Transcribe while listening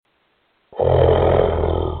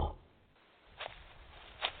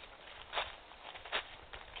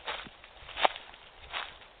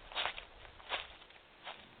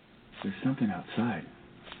something outside.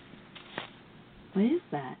 What is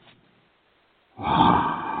that?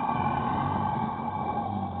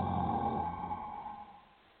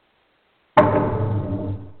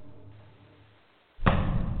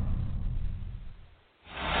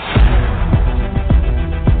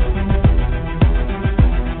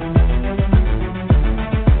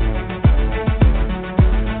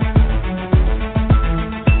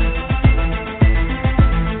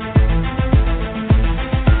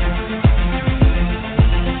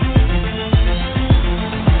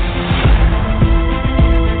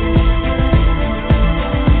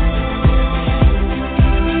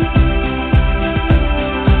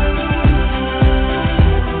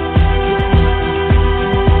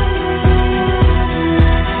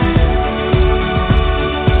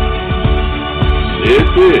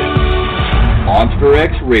 Monster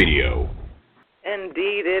X Radio.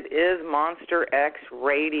 Indeed, it is Monster X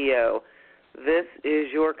Radio. This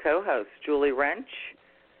is your co-host, Julie Wrench.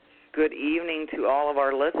 Good evening to all of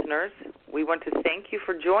our listeners. We want to thank you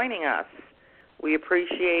for joining us. We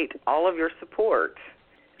appreciate all of your support.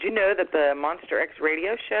 Did you know that the Monster X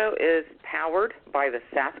Radio show is powered by the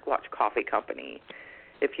Sasquatch Coffee Company?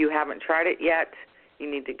 If you haven't tried it yet, you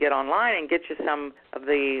need to get online and get you some of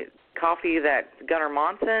the coffee that Gunnar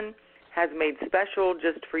Monson has made special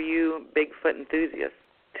just for you Bigfoot enthusiasts.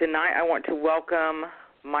 Tonight I want to welcome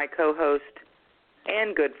my co-host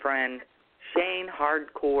and good friend, Shane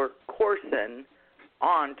Hardcore Corson,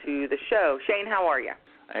 on to the show. Shane, how are you?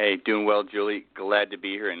 Hey, doing well, Julie. Glad to be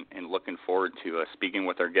here and looking forward to speaking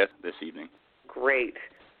with our guest this evening. Great.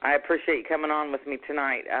 I appreciate you coming on with me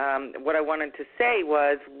tonight. What I wanted to say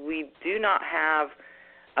was we do not have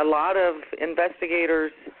a lot of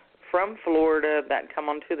investigators from Florida that come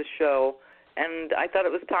onto the show, and I thought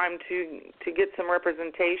it was time to get some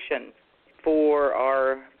representation for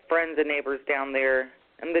our friends and neighbors down there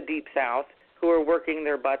in the Deep South who are working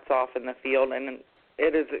their butts off in the field, and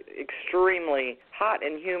it is extremely hot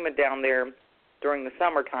and humid down there during the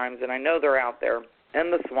summer times, and I know they're out there in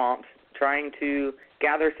the swamps trying to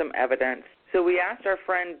gather some evidence. So we asked our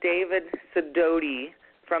friend David Sidoti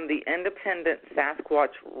from the Independent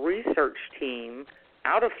Sasquatch Research Team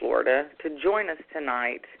out of Florida to join us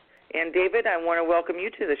tonight. And David, I want to welcome you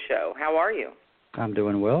to the show. How are you? I'm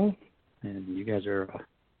doing well, and you guys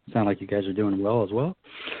sound like you guys are doing well as well.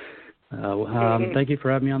 Thank you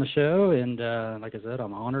for having me on the show, and like I said,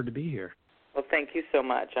 I'm honored to be here. Well, thank you so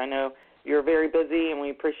much. I know you're very busy, and we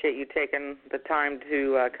appreciate you taking the time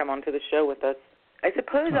to come onto the show with us. I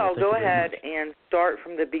suppose I'll go ahead and start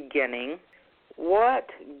from the beginning. What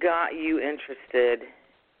got you interested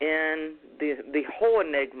in the whole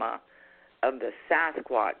enigma of the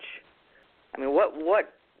Sasquatch? I mean, what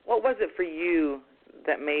was it for you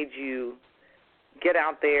that made you get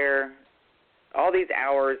out there all these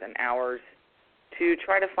hours and hours to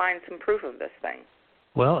try to find some proof of this thing?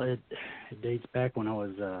 Well, it dates back when I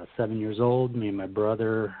was 7 years old. Me and my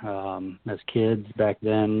brother, as kids back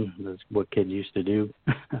then, that's what kids used to do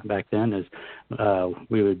back then, is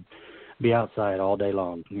we would be outside all day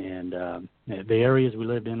long. And the areas we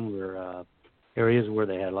lived in were areas where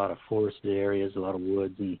they had a lot of forested areas, a lot of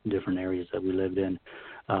woods and different areas that we lived in.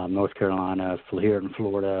 North Carolina, here in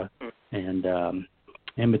Florida, and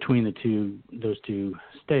in between those two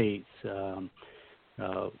states,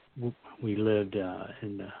 we lived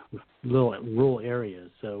in little rural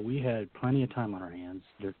areas. So we had plenty of time on our hands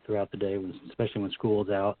throughout the day, especially when school was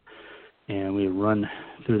out. And we would run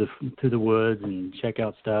through the woods and check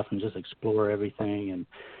out stuff and just explore everything. And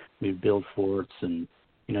we'd build forts and,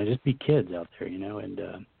 just be kids out there, And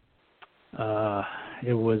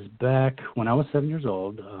it was back when I was 7 years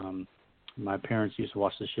old. My parents used to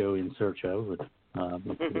watch the show In Search Of, which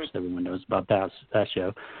everyone knows about that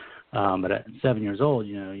show. But at 7 years old,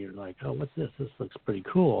 you're like, oh, what's this? This looks pretty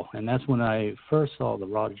cool. And that's when I first saw the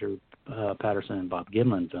Roger Patterson and Bob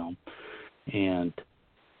Gimlin film. And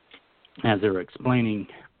as they were explaining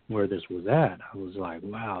where this was at, I was like,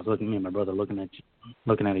 wow. I was looking at me and my brother looking at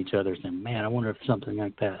each other saying, man, I wonder if something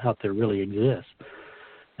like that out there really exists.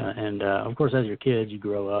 Of course, as your kids, you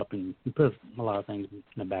grow up and you put a lot of things in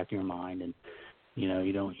the back of your mind, and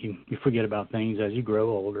you forget about things as you grow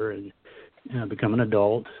older and become an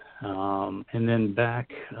adult. And then it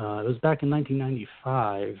was back in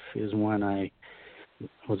 1995 is when I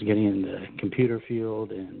was getting in the computer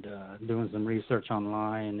field and doing some research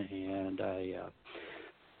online, and I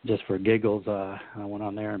just for giggles, I went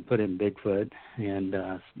on there and put in Bigfoot and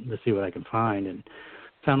to see what I could find, and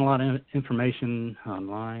found a lot of information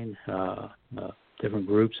online, different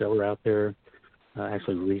groups that were out there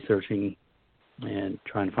actually researching and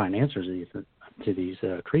trying to find answers to these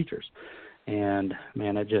creatures. And,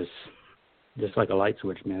 man, it just just like a light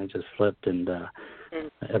switch, man. It just flipped, and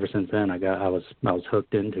ever since then, I was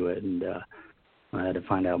hooked into it, and I had to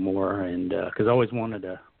find out more, and because I always wanted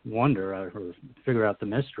to wonder or figure out the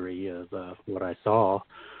mystery of what I saw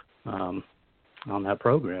on that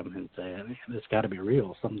program, and say, it's got to be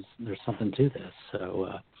real. There's something to this.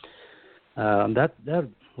 So that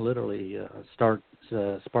literally sparked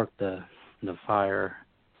the fire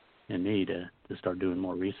in me to start doing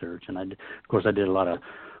more research. And of course I did a lot of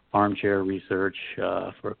armchair research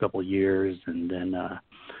for a couple of years, and then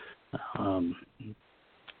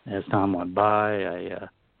as time went by,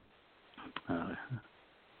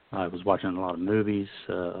 I was watching a lot of movies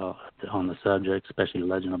on the subject, especially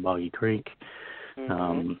Legend of Boggy Creek.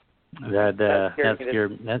 That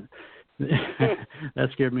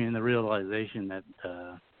scared me in the realization that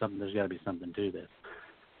there's got to be something to this.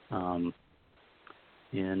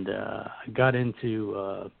 And I got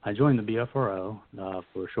into, I joined the BFRO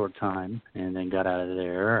for a short time, and then got out of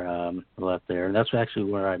there, left there. And that's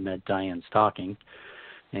actually where I met Diane Stocking,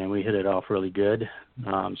 and we hit it off really good.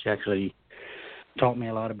 She actually taught me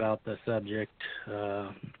a lot about the subject,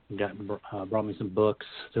 brought me some books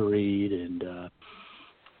to read, and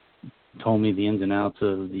told me the ins and outs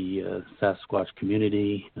of the Sasquatch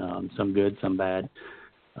community, some good, some bad.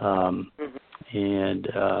 And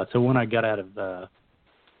so when I got out of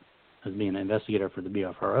as being an investigator for the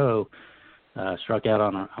BFRO, struck out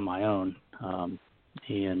on my own,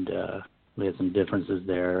 and we had some differences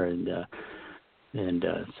there, and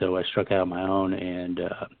so I struck out on my own and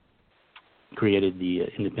created the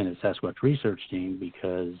Independent Sasquatch Research Team,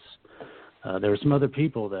 because there were some other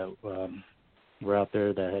people that were out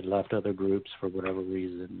there that had left other groups for whatever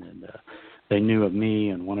reason, and they knew of me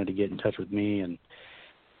and wanted to get in touch with me and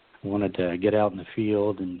wanted to get out in the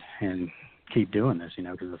field and keep doing this,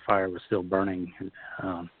 because the fire was still burning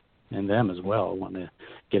in them as well, wanting to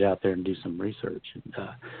get out there and do some research. And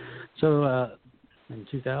so in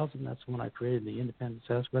 2000, that's when I created the Independent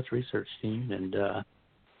Sasquatch Research Team, and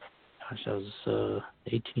gosh, that was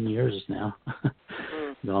 18 years now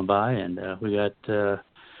gone by, and we got a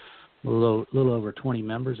little over 20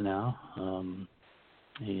 members now,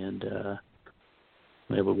 and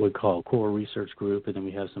we have what we call a core research group, and then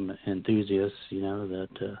we have some enthusiasts,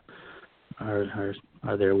 that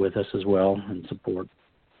are there with us as well and support.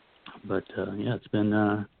 But it's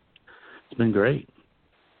been great.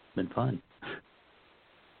 It's been fun.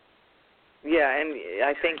 Yeah, and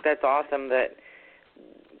I think that's awesome that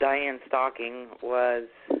Diane Stocking was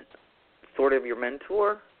sort of your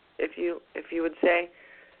mentor, if you would say.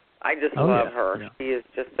 I just love her. Yeah. She is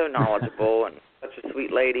just so knowledgeable and such a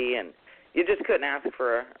sweet lady, and you just couldn't ask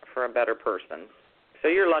for a better person. So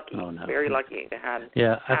you're lucky, very lucky to have.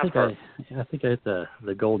 Yeah, I think her. I hit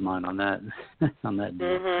the gold mine on that deal.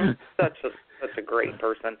 Mm-hmm. Such a great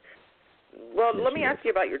person. Well, let me ask you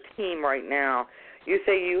about your team right now. You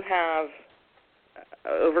say you have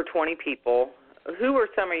over 20 people. Who are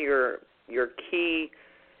some of your key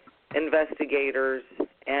investigators,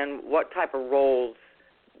 and what type of roles,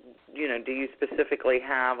 do you specifically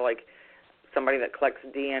have? Like somebody that collects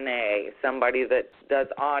DNA, somebody that does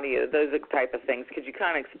audio, those type of things. Could you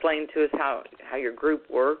kind of explain to us how your group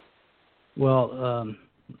works? Well,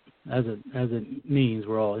 as it means,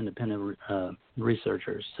 we're all independent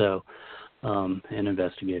researchers, so and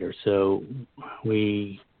investigators. So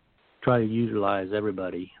we try to utilize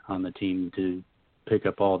everybody on the team to pick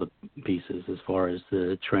up all the pieces as far as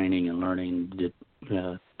the training and learning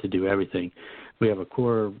to do everything. We have a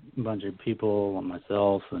core bunch of people,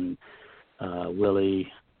 myself and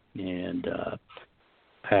Willie and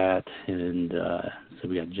Pat, and so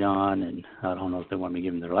we got John, and I don't know if they want me to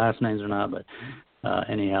give them their last names or not, but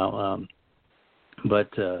anyhow, but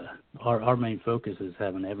our main focus is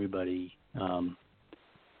having everybody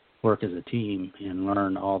work as a team and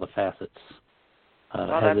learn all the facets.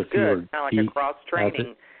 Well, that's good. Kind of like a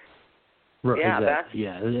cross-training. Yeah, exactly.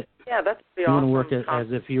 That's you awesome. want to work as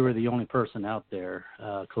if you were the only person out there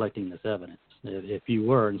collecting this evidence. If you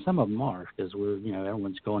were, and some of them are, because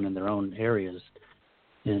everyone's going in their own areas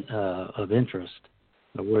of interest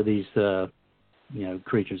where these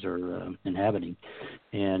creatures are inhabiting,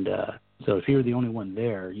 and so if you were the only one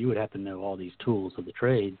there, you would have to know all these tools of the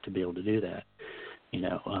trade to be able to do that.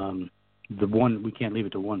 We can't leave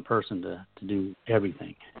it to one person to do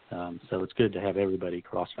everything. So it's good to have everybody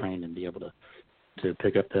cross-trained and be able to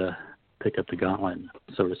pick up the gauntlet,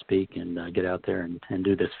 so to speak, and get out there and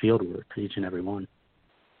do this field work, each and every one.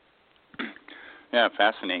 Yeah,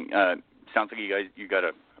 fascinating. Sounds like you got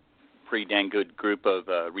a pretty dang good group of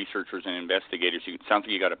researchers and investigators. It sounds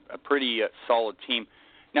like you got a pretty solid team.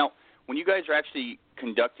 Now, when you guys are actually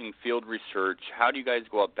conducting field research. How do you guys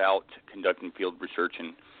go about conducting field research,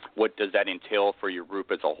 and what does that entail for your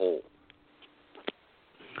group as a whole?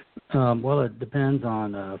 Well, it depends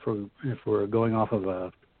on if we're going off of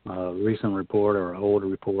a recent report or an older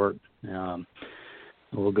report.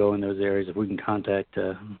 We'll go in those areas if we can contact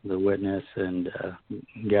the witness and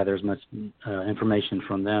gather as much information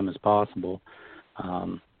from them as possible.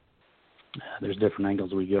 There's different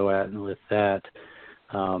angles we go at with that.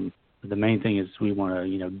 The main thing is we want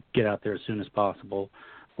to, get out there as soon as possible,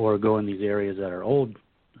 or go in these areas that are old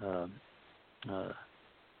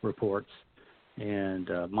reports and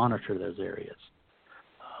monitor those areas.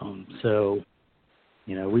 So,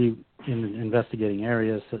 we in investigating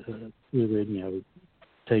areas, we would,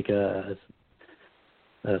 take a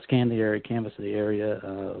scan the area, canvass the area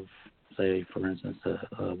of, say, for instance,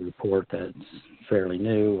 a report that's fairly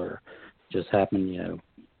new or just happened,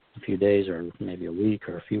 a few days or maybe a week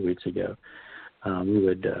or a few weeks ago. We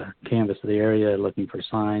would canvass the area looking for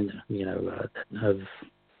signs, of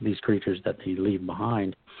these creatures that they leave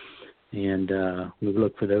behind. And we would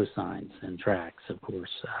look for those signs and tracks, of course.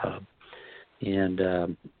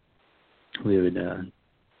 And we would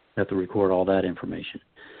have to record all that information.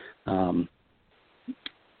 A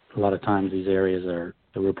lot of times these areas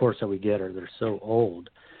the reports that we get they're so old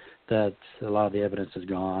that a lot of the evidence is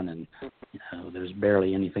gone and there's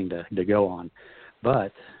barely anything to go on.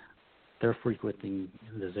 But they're frequenting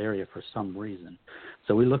this area for some reason.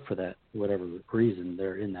 So we look for that, whatever reason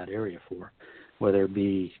they're in that area for, whether it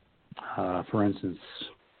be, for instance,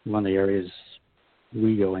 one of the areas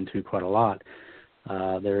we go into quite a lot,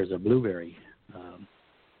 there's a blueberry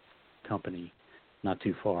company not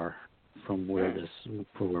too far from where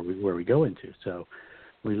we go into. So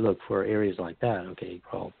we look for areas like that. Okay,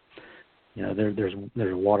 well, there's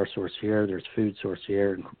a water source here, there's food source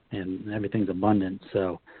here, and everything's abundant.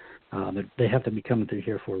 So they have to be coming through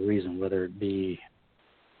here for a reason, whether it be,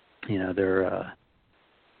 they're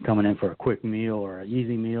coming in for a quick meal or an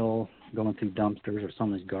easy meal, going through dumpsters or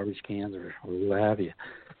some of these garbage cans or what have you.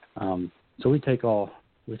 So we take that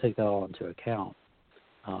all into account.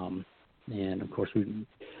 And of course,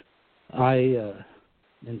 I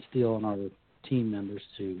instill in our team members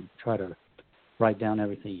to try to write down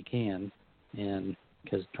everything you can, and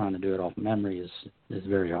because trying to do it off memory is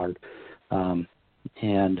very hard.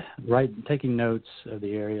 And taking notes of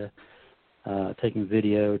the area, taking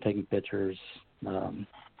video, taking pictures,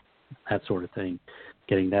 that sort of thing,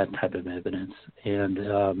 getting that type of evidence.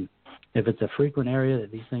 And if it's a frequent area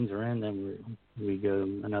that these things are in, then we go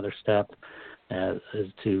another step as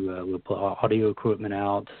to we'll put audio equipment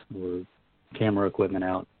out or camera equipment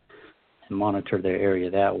out and monitor their area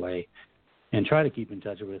that way, and try to keep in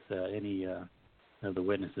touch with any of the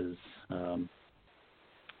witnesses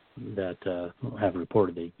that have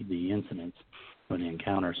reported the incidents or the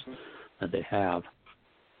encounters that they have.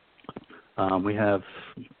 We have,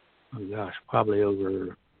 probably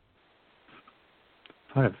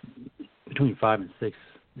between 5 and 6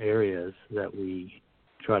 areas that we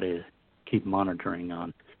try to keep monitoring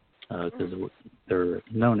on, because they're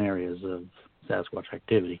known areas of Sasquatch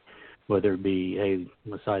activity, whether it be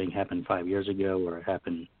a sighting happened 5 years ago or it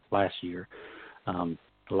happened last year. A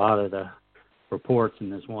lot of the reports in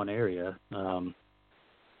this one area,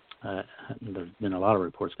 there's been a lot of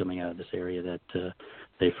reports coming out of this area that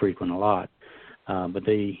they frequent a lot, but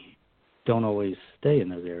they don't always stay in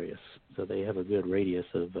those areas. So they have a good radius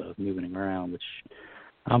of moving around, which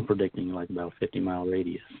I'm predicting like about a 50-mile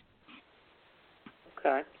radius.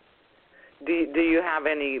 Okay. Do you have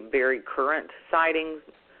any very current sightings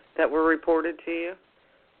that were reported to you?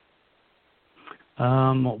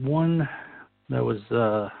 One that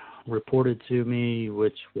was reported to me,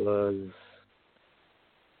 which was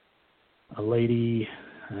a lady,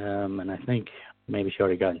 and I think maybe she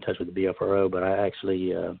already got in touch with the BFRO, but I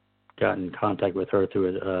actually got in contact with her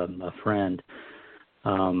through a friend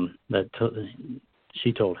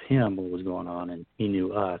she told him what was going on, and he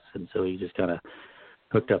knew us, and so he just kind of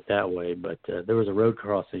hooked up that way. But there was a road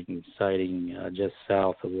crossing sighting just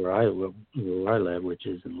south of where I live, which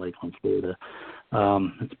is in Lakeland, Florida.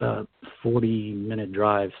 It's about a 40-minute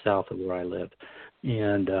drive south of where I live,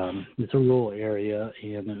 and it's a rural area,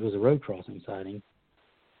 and it was a road crossing sighting,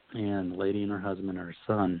 and the lady and her husband and her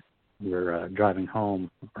son were driving home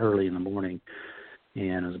early in the morning,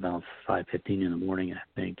 and it was about 5:15 in the morning, I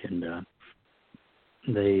think, and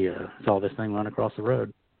they saw this thing run across the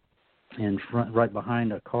road, and right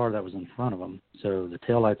behind a car that was in front of them. So the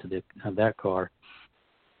taillights of that car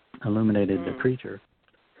illuminated the creature,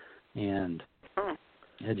 and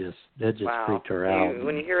it just wow. freaked her out.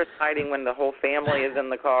 When you hear a sighting when the whole family is in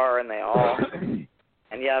the car and they all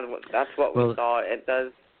and yeah, that's what we saw. It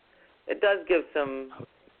does give some,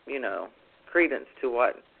 credence to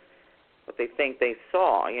what they think they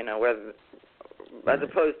saw, whether as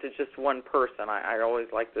opposed to just one person. I always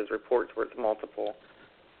like those reports where it's multiple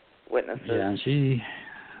witnesses. Yeah, and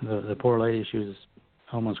the poor lady, she was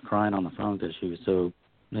almost crying on the phone because she was so.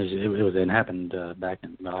 It happened back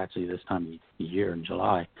in actually this time of the year in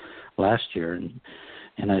July last year,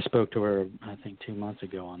 and I spoke to her I think 2 months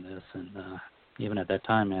ago on this, and even at that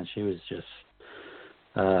time, man, she was just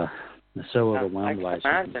so overwhelmed by it. She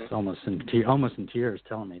was almost in tears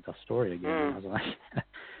telling me the story again. I was like, I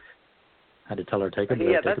had to tell her take a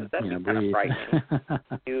break, that's kind of frightening.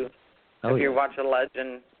 If you watch a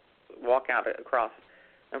legend walk out across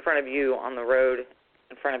in front of you on the road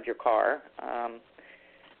in front of your car.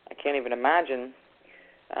 I can't even imagine.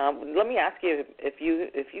 Let me ask you, if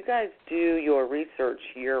you guys do your research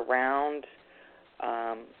year-round,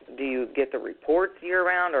 do you get the reports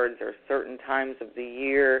year-round, or is there certain times of the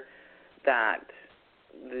year that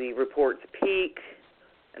the reports peak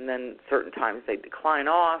and then certain times they decline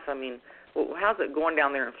off? I mean, how's it going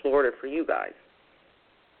down there in Florida for you guys?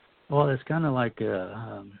 Well, it's kind of like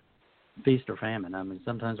feast or famine. I mean,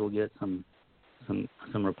 sometimes we'll get some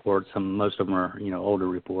reports. Most of them are older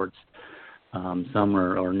reports. Some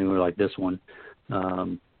are newer, like this one.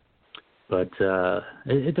 But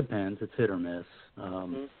it depends. It's hit or miss.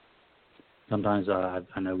 Sometimes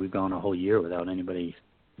I know we've gone a whole year without anybody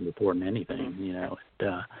reporting anything.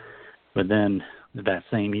 But then that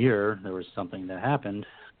same year there was something that happened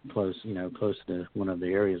close to one of the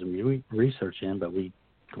areas we research in, but of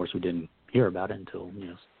course we didn't hear about it until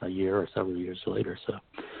a year or several years later. So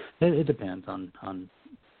it depends on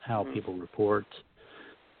how people report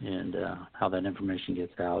and how that information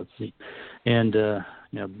gets out. And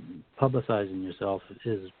publicizing yourself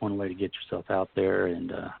is one way to get yourself out there.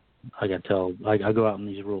 And I go out in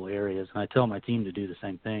these rural areas, and I tell my team to do the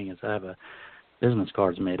same thing. Is I have a business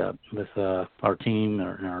cards made up with our team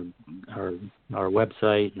and our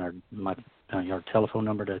website and our telephone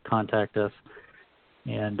number to contact us.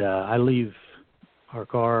 And I leave our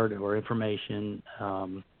card or information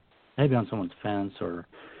maybe on someone's fence or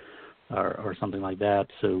something like that,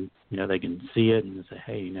 so they can see it and say,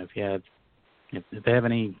 hey, if they have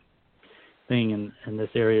anything in this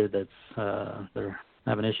area that's they're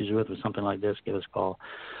having issues with something like this, give us a call.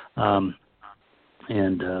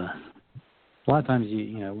 And a lot of times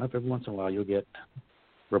every once in a while you'll get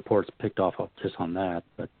reports picked off just on that,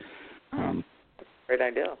 but great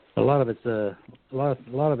idea. A lot of it's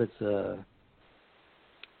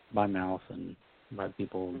by mouth and by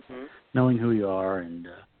people knowing who you are and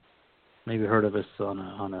maybe heard of us on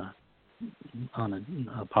a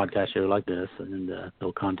podcast show like this, and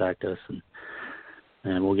they'll contact us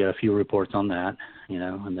and we'll get a few reports on that,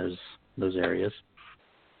 in those areas.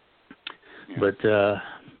 Yeah. But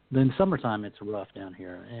then summertime it's rough down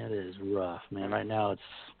here. It is rough, man. Right now it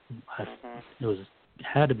had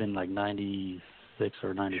to have been like 96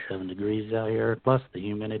 or 97 degrees out here, plus the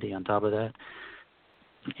humidity on top of that.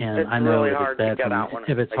 And it's I know really if hard it's bad to get for out me, when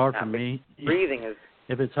if it's hard like for me, breathing is.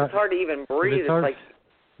 It's hard to even breathe. It's like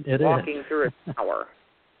walking through a tower.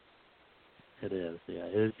 It is, yeah.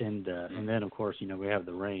 And then of course we have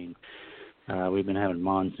the rain. We've been having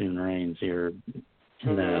monsoon rains here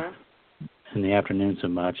in the afternoon so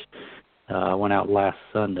much. I went out last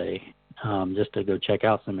Sunday just to go check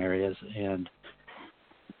out some areas, and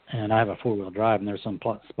I have a 4-wheel drive, and there's some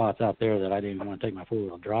spots out there that I didn't even want to take my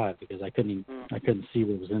 4-wheel drive because I couldn't see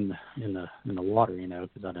what was in the water,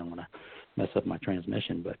 because I didn't want to mess up my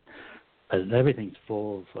transmission. But everything's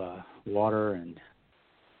full of water,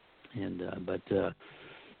 but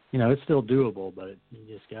it's still doable. But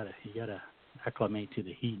you gotta acclimate to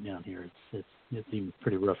the heat down here. It's even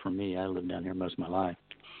pretty rough for me. I lived down here most of my life.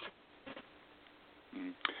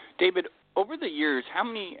 David, over the years, how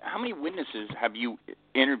many witnesses have you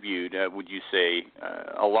interviewed? Would you say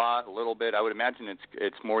a lot, a little bit? I would imagine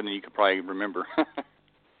it's more than you could probably remember.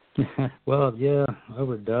 Well, yeah,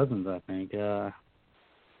 over dozens, I think,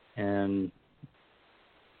 and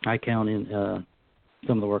I count in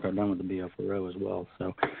some of the work I've done with the BO4O as well.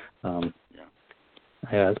 So,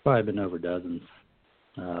 yeah, it's probably been over dozens,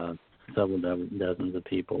 several dozens of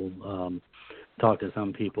people. Talked to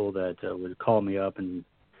some people that would call me up and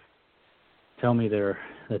tell me that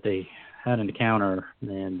they had an encounter,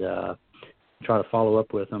 and try to follow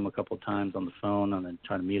up with them a couple of times on the phone, and then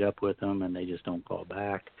try to meet up with them, and they just don't call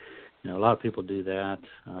back. A lot of people do that,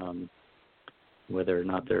 whether or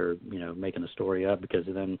not they're making a story up, because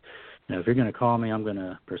then if you're going to call me, I'm going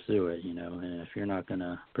to pursue it, and if you're not going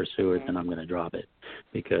to pursue it, then I'm going to drop it,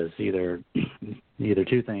 because either either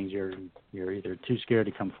two things: you're either too scared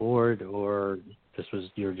to come forward, or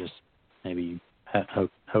you're just maybe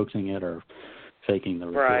hoaxing it or faking the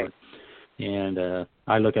report. Right. And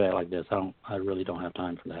I look at it like this: I really don't have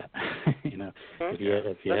time for that. You know, if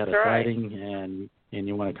you had a sighting and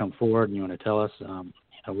you want to come forward and you want to tell us, you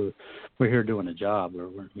know, we're here doing a job. We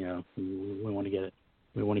want to get it.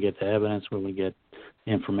 We want to get the evidence. We want to get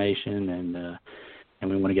information, and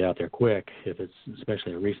we want to get out there quick if it's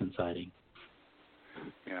especially a recent sighting.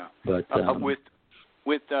 Yeah. But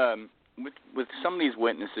with some of these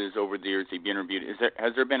witnesses over the years you've interviewed,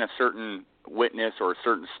 has there been a certain witness or a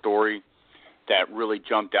certain story that really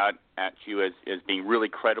jumped out at you as being really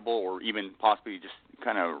credible, or even possibly just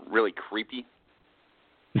kind of really creepy?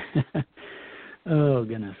 Oh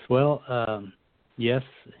goodness. Well, yes,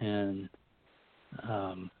 and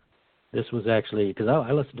this was actually because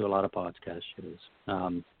I listen to a lot of podcast shows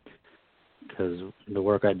because the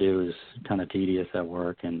work I do is kind of tedious at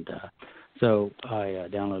work, and so I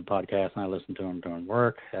download podcasts and I listen to them during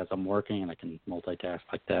work as I'm working, and I can multitask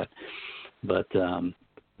like that. But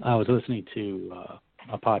I was listening to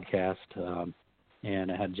a podcast,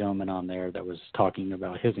 and it had a gentleman on there that was talking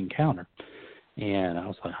about his encounter. And I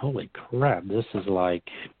was like, holy crap, this is like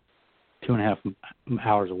 2.5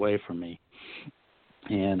 hours away from me.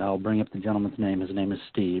 And I'll bring up the gentleman's name. His name is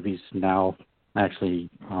Steve. He's now actually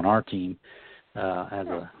on our team as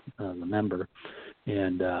a member.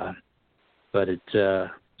 And but it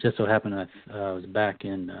just so happened I was back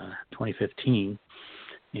in 2015,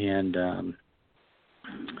 and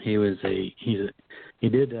he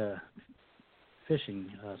did fishing,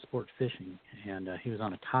 sport fishing, and he was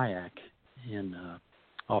on a kayak in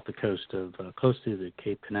off the coast of close to the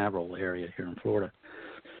Cape Canaveral area here in Florida,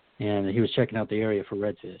 and he was checking out the area for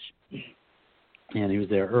redfish. And he was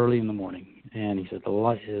there early in the morning, and he said the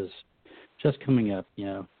light is just coming up, you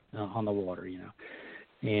know, on the water, you know.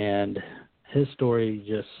 And his story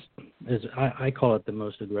just is, I call it the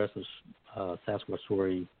most aggressive Sasquatch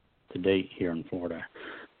story to date here in Florida.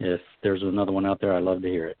 If there's another one out there, I'd love to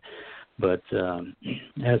hear it. But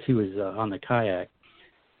as he was on the kayak,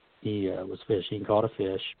 he was fishing, he caught a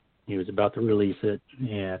fish. He was about to release it,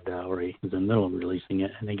 and or he was in the middle of releasing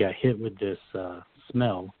it, and he got hit with this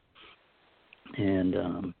smell.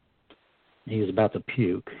 And he was about to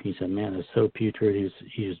puke. He said, "Man, it's so putrid."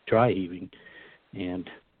 He was dry heaving, and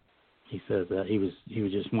he says that he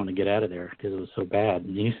was just wanting to get out of there because it was so bad.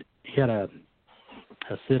 And he had a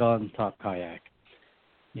sit on top kayak,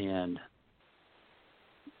 and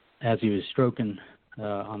as he was stroking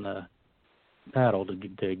on the paddle to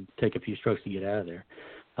take a few strokes to get out of there,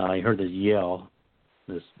 he heard this yell,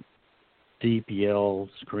 this deep yell,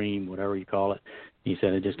 scream, whatever you call it. He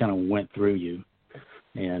said it just kind of went through you,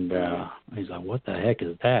 and he's like, "What the heck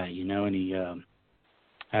is that?" You know, and he,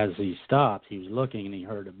 as he stopped, he was looking, and he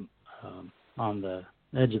heard on the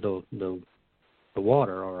edge of the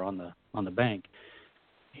water, or on the bank,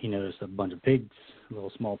 he noticed a bunch of pigs,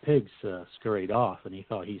 little small pigs, scurried off, and he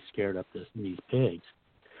thought he scared up these pigs.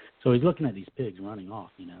 So he's looking at these pigs running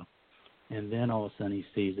off, you know, and then all of a sudden he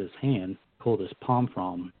sees this hand pull this palm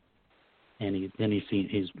from him, and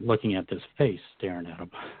he's looking at this face staring at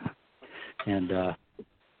him, and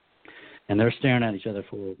they're staring at each other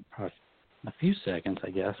for a few seconds,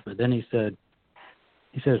 I guess. But then he said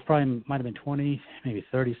it probably might have been 20, maybe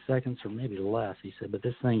 30 seconds, or maybe less. He said, but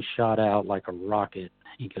this thing shot out like a rocket.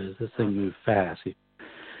 He goes, this thing moved fast,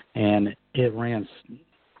 and it ran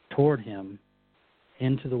toward him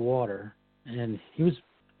into the water. And he was,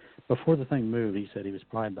 before the thing moved, he said he was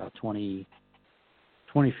probably about 20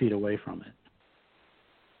 feet away from it.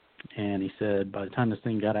 And he said by the time this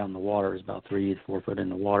thing got out in the water, it was about 3 to 4 foot in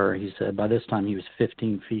the water. He said by this time he was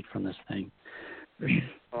 15 feet from this thing.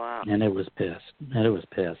 Wow. And it was pissed.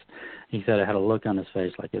 He said it had a look on his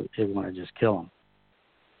face like it wanted to just kill him.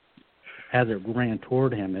 As it ran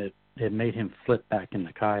toward him, it made him flip back in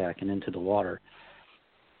the kayak and into the water.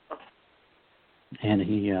 And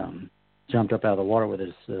he jumped up out of the water with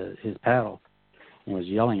his paddle and was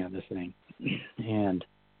yelling at this thing. And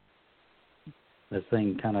this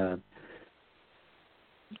thing kind of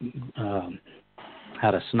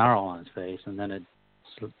had a snarl on its face, and then it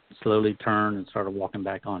slowly turned and started walking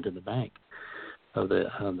back onto the bank of the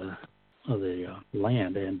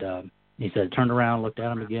land. And he said it turned around, looked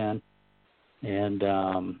at him again, and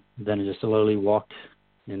then it just slowly walked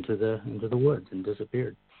into the woods and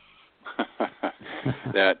disappeared.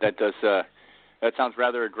 That sounds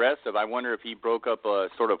rather aggressive. I wonder if he broke up a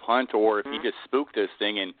sort of hunt, or if he just spooked this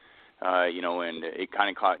thing, and and it kind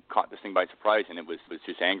of caught this thing by surprise, and it was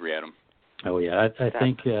just angry at him. Oh yeah, I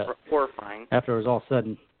think horrifying. After it was all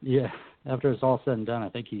said after it's all said and done, I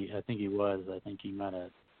think he might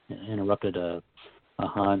have interrupted a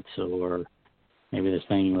hunt, or maybe this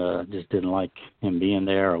thing just didn't like him being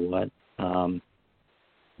there or what.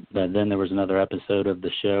 But then there was another episode of the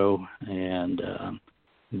show, and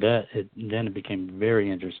then it became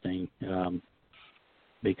very interesting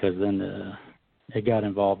because then it got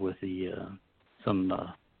involved with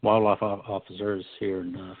some wildlife officers here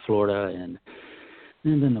in Florida, and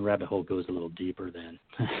then the rabbit hole goes a little deeper then.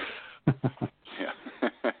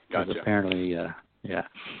 Yeah. Gotcha. Apparently, yeah.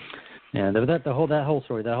 And that whole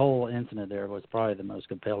story, that whole incident there was probably the most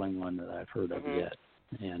compelling one that I've heard of yet.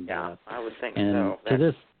 And yeah, I would think and so.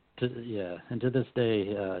 To this day,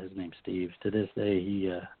 his name's Steve. To this day,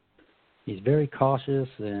 he's very cautious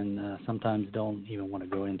and sometimes don't even want to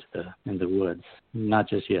go into the woods. Not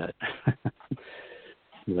just yet.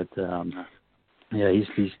 But yeah,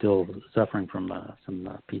 he's still suffering from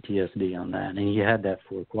some PTSD on that, and he had that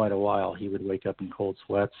for quite a while. He would wake up in cold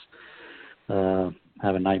sweats,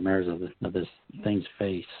 having nightmares of this thing's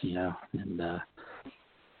face, And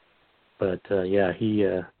yeah, he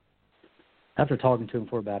after talking to him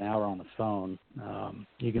for about an hour on the phone,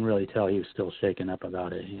 you can really tell he was still shaken up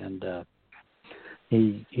about it, and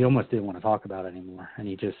he almost didn't want to talk about it anymore. And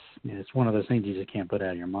he just, it's one of those things you just can't put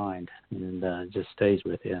out of your mind, and it just stays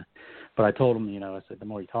with you. But I told him, I said, the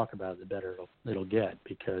more you talk about it, the better it'll get,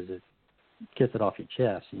 because it gets it off your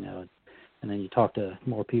chest, and then you talk to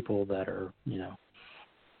more people that are,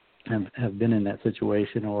 have been in that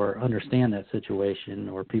situation or understand that situation,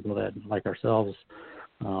 or people that, like ourselves,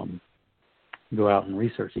 go out and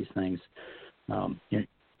research these things.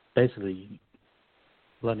 Basically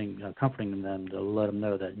comforting them to let them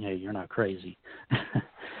know that, you're not crazy.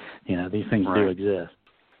 These things do exist.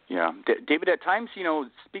 Yeah, David. At times,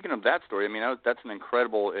 speaking of that story, I mean, that's an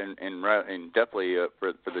incredible and definitely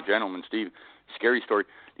for the gentleman, Steve, scary story.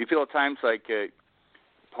 Do you feel at times like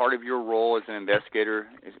part of your role as an investigator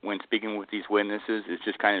when speaking with these witnesses is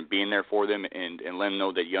just kind of being there for them and let them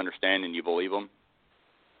know that you understand and you believe them?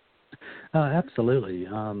 Absolutely.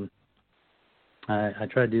 I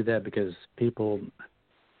try to do that because people,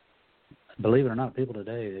 believe it or not, people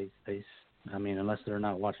today, they unless they're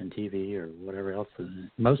not watching TV or whatever else,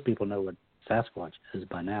 most people know what Sasquatch is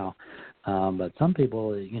by now. But some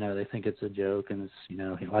people, they think it's a joke, and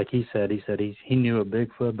it's, like he said he knew a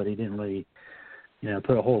Bigfoot, but he didn't really,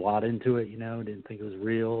 put a whole lot into it, didn't think it was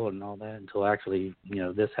real and all that until actually,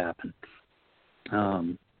 this happened.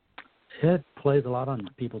 It plays a lot on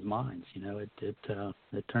people's minds, it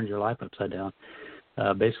turns your life upside down.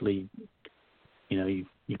 Basically,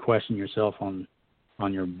 you question yourself on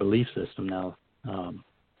your belief system now,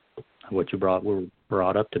 what you were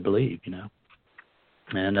brought up to believe,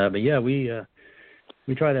 And but yeah, we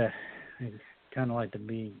try to kind of like to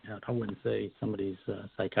be, I wouldn't say somebody's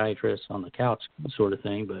psychiatrist on the couch sort of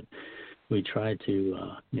thing, but we try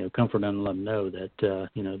to comfort them and let them know that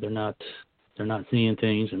they're not seeing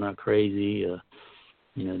things, they're not crazy.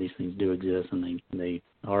 These things do exist, and they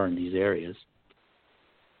are in these areas.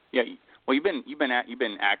 Yeah. Well, you've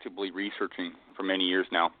been actively researching for many years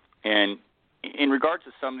now, and in regards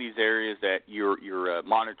to some of these areas that you're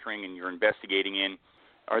monitoring and you're investigating in,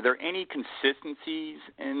 are there any consistencies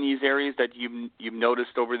in these areas that you've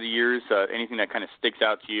noticed over the years? Anything that kind of sticks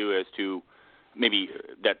out to you as to maybe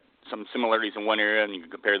that some similarities in one area, and you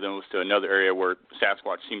can compare those to another area where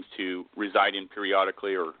Sasquatch seems to reside in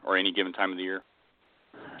periodically or any given time of the year?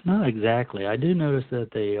 Not exactly. I do notice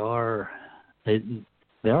that they are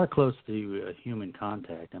close to human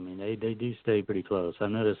contact. I mean, they do stay pretty close.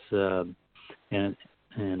 I've noticed, and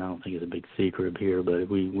I don't think it's a big secret here, but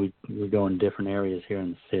we go in different areas here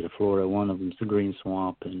in the state of Florida. One of them is the Green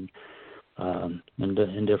Swamp, and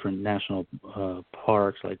in different national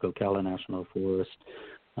parks like Ocala National Forest.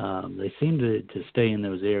 They seem to stay in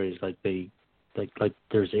those areas, like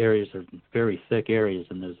there's areas, there's very thick areas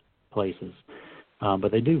in those places,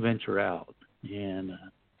 but they do venture out. And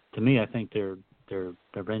to me, I think they're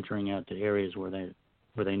venturing out to areas where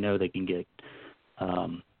they know they can get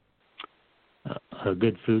a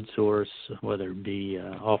good food source, whether it be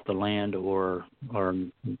off the land or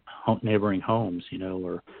neighboring homes,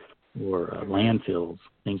 or landfills,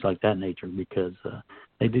 things like that nature, because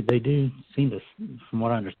they do seem to,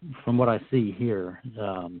 from what I see here,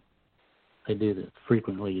 they do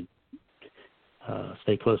frequently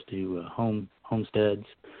stay close to homesteads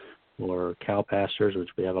or cow pastures, which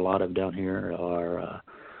we have a lot of down here,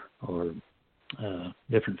 or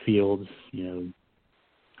different fields,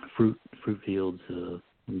 fruit fields,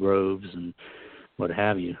 groves, and what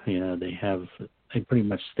have you. They pretty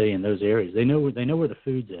much stay in those areas. They know where the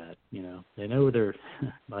food's at. They know where they're.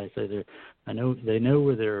 They know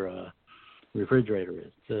where their refrigerator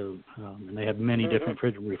is. So, and they have many different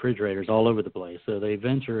refrigerators all over the place. So they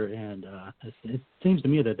venture, and it seems to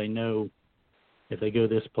me that they know if they go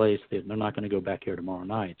this place, they're not going to go back here tomorrow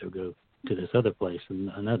night. They'll go to this other place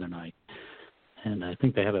another night. And I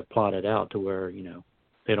think they have it plotted out to where,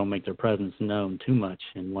 they don't make their presence known too much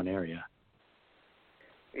in one area.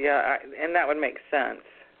 Yeah, and that would make sense,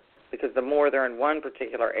 because the more they're in one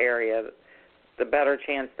particular area, the better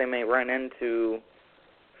chance they may run into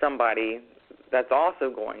somebody that's also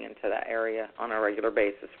going into that area on a regular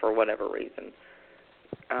basis for whatever reason.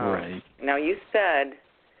 Right. Now, you said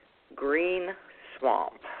Green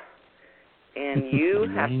Swamp, and you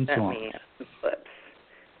have sent me some clips.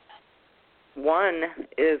 One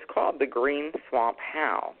is called the Green Swamp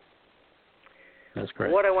Howl. That's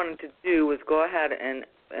correct. What I wanted to do was go ahead and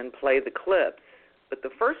play the clips, but the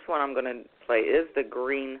first one I'm going to play is the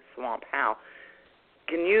Green Swamp Howl.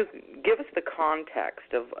 Can you give us the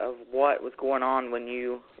context of what was going on when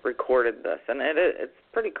you recorded this? And it's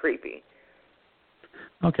pretty creepy.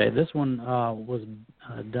 Okay, this one was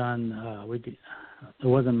done. It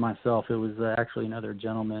wasn't myself. It was actually another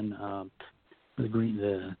gentleman.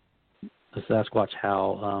 The Sasquatch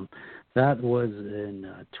Howl. That was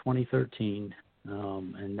in 2013,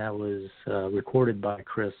 and that was recorded by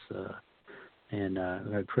Chris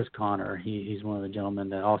Chris Connor. He's one of the gentlemen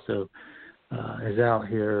that also is out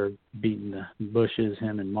here beating the bushes.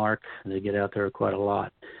 Him and Mark, they get out there quite a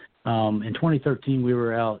lot. In 2013, we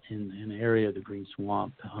were out in the area of the Green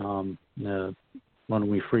Swamp, one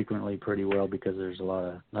we frequently pretty well because there's a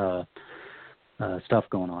lot of stuff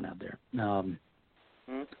going on out there.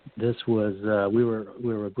 This was we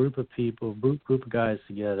were a group of people, group of guys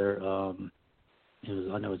together. I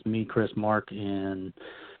know it was me, Chris, Mark, and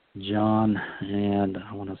John, and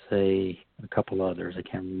I want to say a couple others. I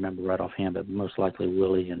can't remember right offhand, but most likely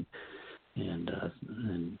Willie and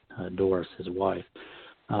Doris, his wife.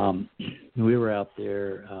 We were out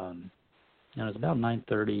there, and it was about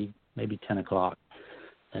 9:30, maybe 10 o'clock,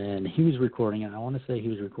 and he was recording it. I want to say he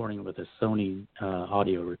was recording with a Sony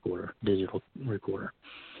audio recorder, digital recorder,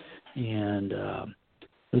 and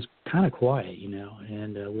it was kind of quiet,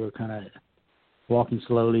 and we were kind of walking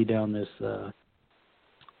slowly down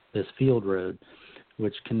this field road,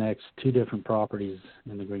 which connects two different properties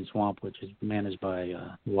in the Green Swamp, which is managed by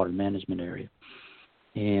the Water Management Area.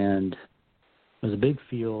 And it was a big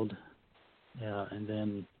field, and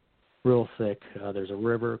then real thick, there's a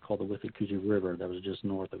river called the Withlacoochee River that was just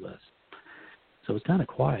north of us. So it was kind of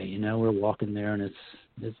quiet, We're walking there, and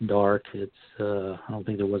it's dark. I don't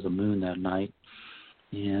think there was a moon that night,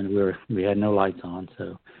 and we had no lights on,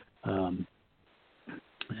 so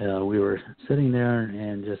we were sitting there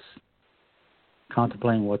and just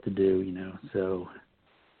contemplating what to do, So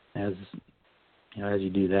as you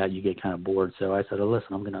do that, you get kind of bored. So I said, "Oh,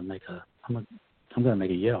 listen, I'm gonna make a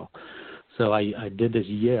yell." So I did this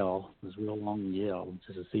yell, this real long yell,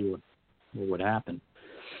 just to see what would happen.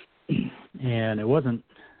 And it wasn't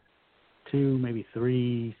 2, maybe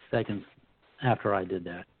 3 seconds after I did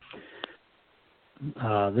that,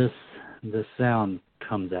 this sound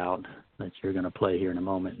comes out that you're going to play here in a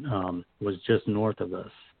moment, was just north of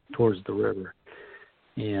us, towards the river.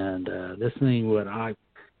 And this thing,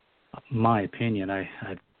 my opinion, I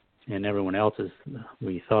and everyone else's,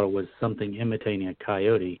 we thought it was something imitating a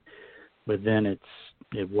coyote, but then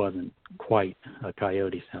it wasn't quite a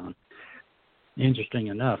coyote sound. Interesting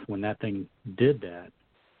enough, when that thing did that,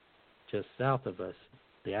 just south of us,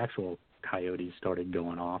 the actual coyotes started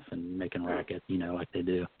going off and making racket, like they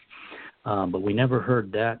do. But we never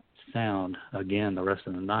heard that sound again the rest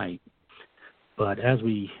of the night. But as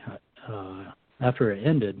after it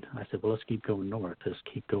ended, I said, well, let's keep going north. Let's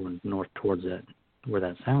keep going north towards where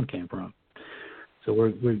that sound came from. So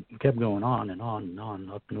we kept going on and on and on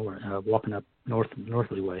up north, walking up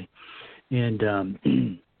northerly way. And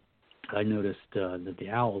I noticed that the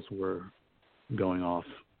owls were going off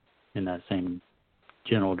in that same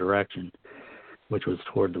general direction, which was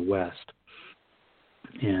toward the west.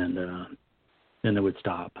 And then they would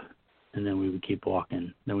stop, and then we would keep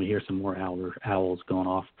walking. Then we'd hear some more owls going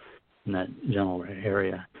off in that general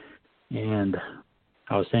area. And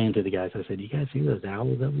I was saying to the guys, I said, "Do you guys see those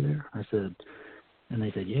owls over there?" I said, and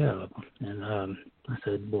they said, "Yeah." And I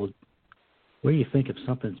said, "Well, what do you think if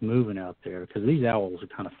something's moving out there?" Because these owls are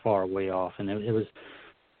kind of far away off, and it was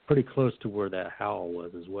pretty close to where that howl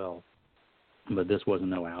was as well. But this wasn't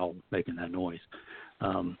no owl making that noise.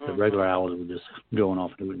 The regular owls were just going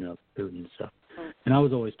off doing and stuff. And I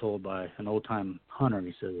was always told by an old-time hunter,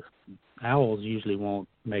 he says, owls usually won't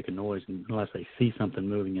make a noise unless they see something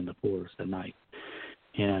moving in the forest at night.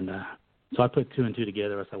 And so I put 2 and 2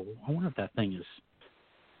 together. I said, well, I wonder if that thing is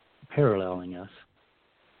paralleling us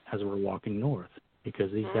as we're walking north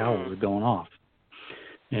because these owls are going off.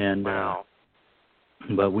 And wow.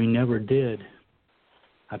 But we never did.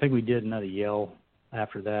 I think we did another yell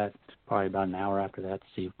after that, probably about an hour after that, to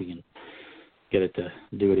see if we can get it to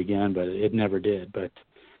do it again, but it never did. But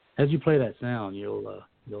as you play that sound, I'll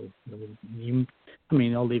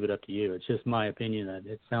leave it up to you. It's just my opinion that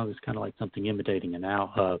it sounds kind of like something imitating an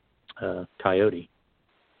owl, coyote.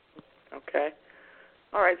 Okay.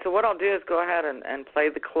 All right, so what I'll do is go ahead and play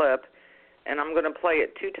the clip, and I'm going to play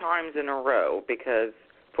it 2 times in a row because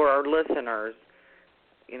for our listeners,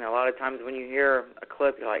 you know, a lot of times when you hear a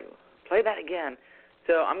clip, you're like, play that again.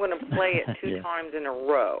 So I'm going to play it 2 times in a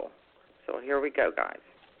row. So here we go, guys.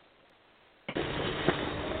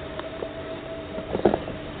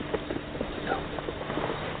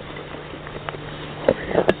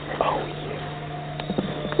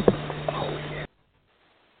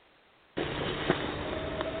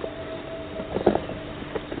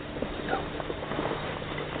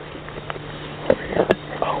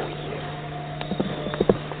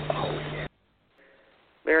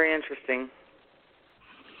 Very interesting.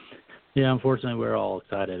 Yeah, unfortunately, we're all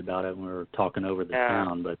excited about it when we're talking over the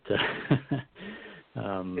sound, but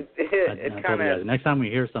it kind of next time we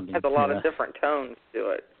hear something, has a lot of different tones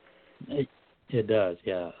to it. It does,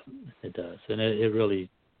 yeah, it does, and it really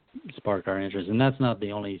sparked our interest. And that's not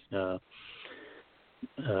the only sound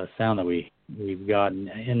that we've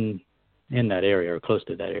gotten in that area or close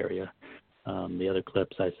to that area. The other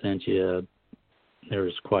clips I sent you,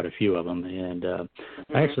 there's quite a few of them, and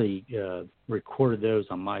I actually recorded those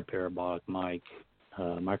on my parabolic mic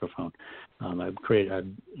microphone. I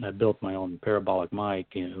built my own parabolic mic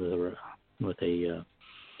with a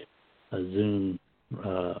Zoom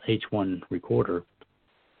H1 recorder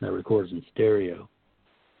that records in stereo,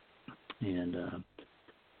 and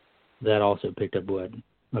that also picked up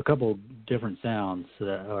a couple different sounds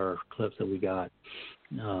that are clips that we got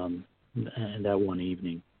in that one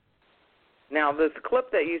evening. Now, this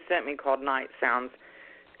clip that you sent me called Night Sounds,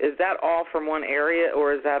 is that all from one area,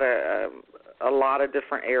 or is that a lot of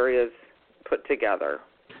different areas put together?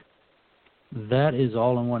 That is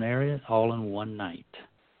all in one area, all in one night.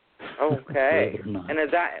 Okay. And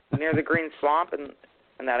is that near the Green Swamp in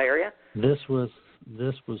that area? This was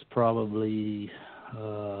probably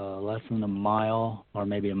less than a mile, or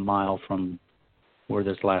maybe a mile from where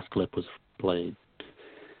this last clip was played.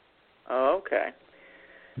 Oh, okay.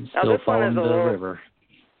 Now, still following the river.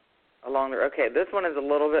 Along there. Okay, this one is a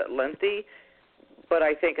little bit lengthy, but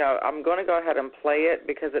I think I'm going to go ahead and play it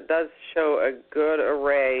because it does show a good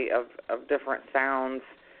array of different sounds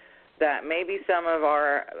that maybe some of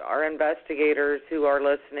our investigators who are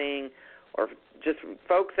listening, or just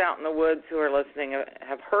folks out in the woods who are listening,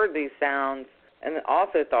 have heard these sounds and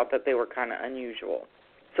also thought that they were kind of unusual.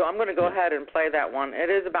 So I'm going to go ahead and play that one. It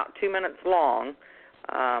is about 2 minutes long,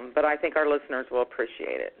 but I think our listeners will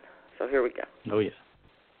appreciate it. So here we go. Oh, yeah.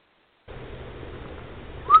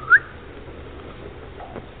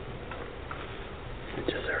 I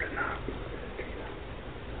just heard it now.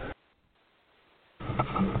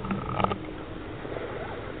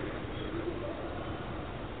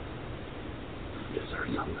 Just heard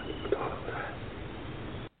something. Go over that.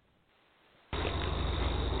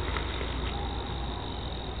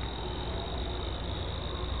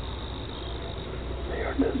 They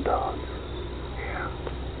heard this dog. Yeah.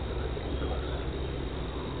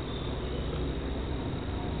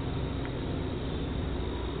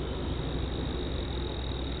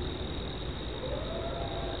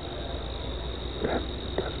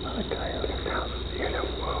 That's not a coyote.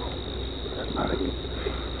 Whoa. That's not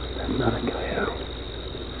a coyote.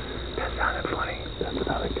 That sounded funny. That's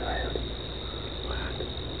not a coyote. What?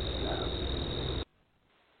 No.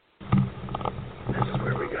 This is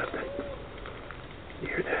where we got that. You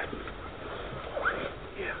hear that?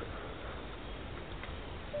 Yeah.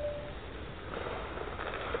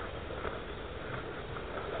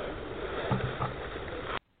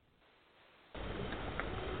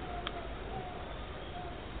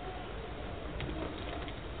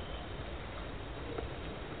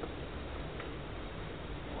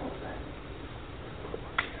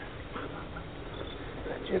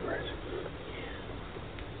 Gibberish.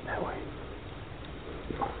 That way.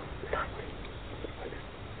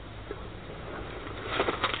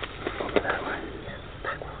 Over that way.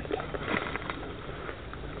 Back where we came from.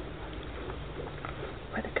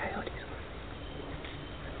 Where the coyotes were.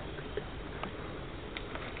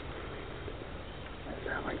 That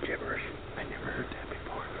sounds like gibberish. I never heard that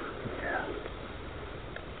before. Yeah.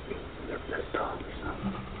 They're pissed off or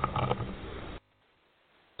something.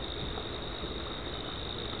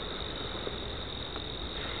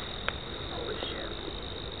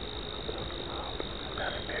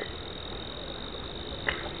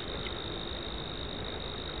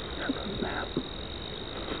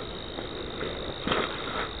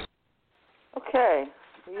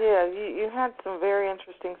 Yeah, you had some very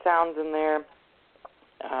interesting sounds in there.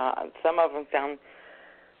 Some of them sound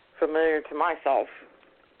familiar to myself.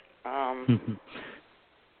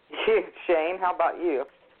 Shane, how about you?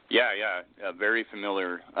 Yeah, very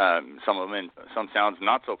familiar. Some of them, and some sounds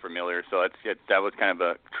not so familiar. So that was kind of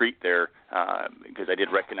a treat there because I did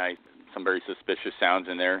recognize some very suspicious sounds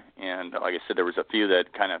in there. And like I said, there was a few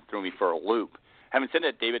that kind of threw me for a loop. Having said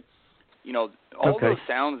that, David, all those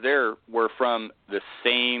sounds there were from the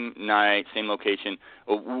same night, same location.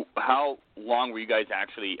 How long were you guys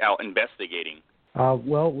actually out investigating?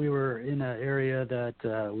 Well, we were in an area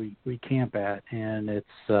that we camp at, and it's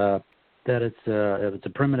a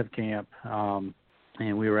primitive camp,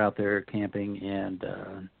 and we were out there camping,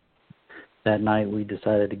 and that night we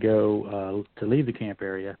decided to go to leave the camp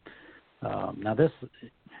area. Now this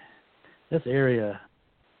area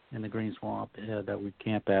in the Green Swamp that we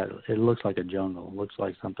camp at, it looks like a jungle. It looks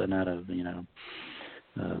like something out of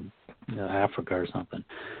Africa or something,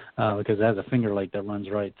 because it has a Finger Lake that runs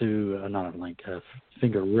right through, not a lake, a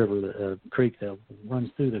Finger River, a creek that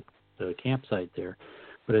runs through the campsite there.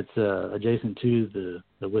 But it's adjacent to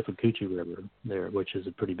the Withlacoochee River there, which is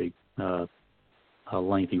a pretty big,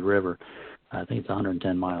 lengthy river. I think it's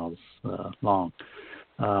 110 miles long.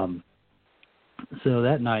 So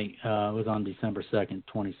that night was on December 2nd,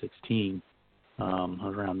 2016.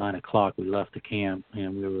 Around 9 o'clock, we left the camp,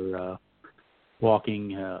 and we were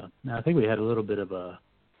walking. I think we had a little bit of a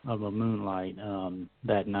moonlight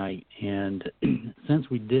that night, and since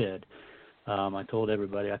we did, I told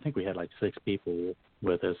everybody. I think we had like 6 people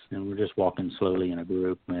with us, and we're just walking slowly in a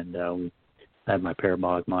group, and we had my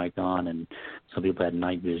parabolic mic on, and some people had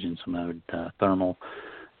night vision, some had thermal,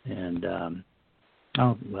 and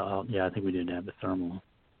I think we did have the thermal,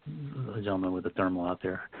 a gentleman with the thermal out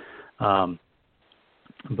there.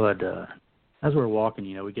 But as we're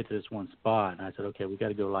walking, we get to this one spot, and I said, okay, we got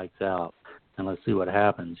to go lights out, and let's see what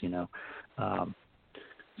happens,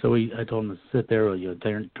 So I told him to sit there,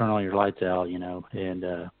 turn all your lights out,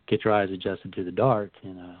 and get your eyes adjusted to the dark,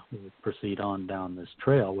 and we'll proceed on down this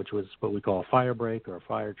trail, which was what we call a fire break or a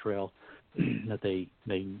fire trail that they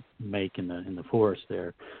make in the forest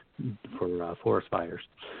there for forest fires,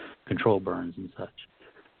 control burns and such.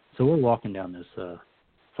 So we're walking down this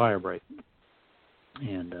fire break,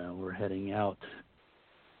 and we're heading out.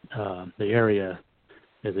 The area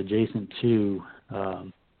is adjacent to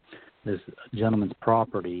this gentleman's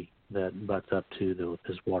property that butts up to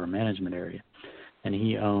this water management area, and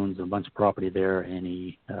he owns a bunch of property there, and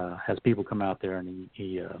he has people come out there, and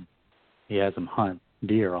he has them hunt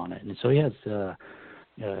deer on it, and so he has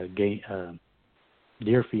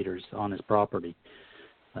deer feeders on his property.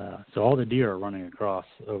 So all the deer are running across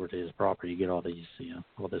over to his property. You get all these,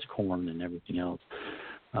 all this corn and everything else.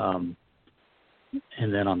 And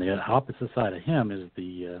then on the opposite side of him is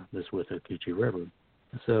this Withlacoochee River.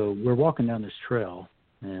 So we're walking down this trail,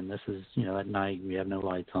 and this is, at night. We have no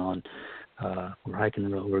lights on. We're hiking.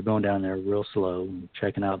 We're going down there real slow,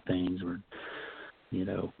 checking out things. We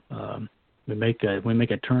make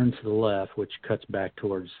a turn to the left, which cuts back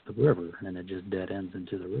towards the river, and it just dead ends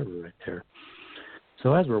into the river right there.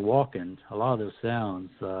 So as we're walking, a lot of those sounds,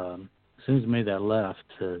 as soon as we made that left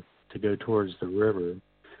to go towards the river,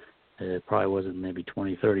 it probably wasn't maybe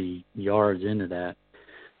 20, 30 yards into that.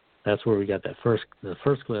 That's where we got the first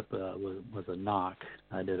clip was a knock.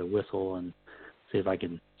 I did a whistle and see if I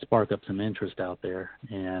could spark up some interest out there,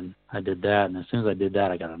 and I did that. And as soon as I did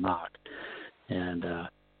that, I got a knock. And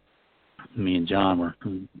me and John were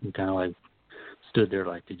kind of like stood there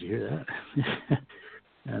like, did you hear that?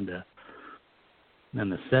 And then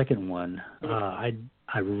the second one, I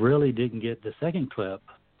really didn't get the second clip,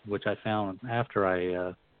 which I found after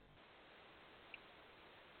I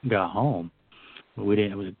got home. We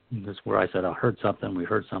didn't. That's where I said I heard something. We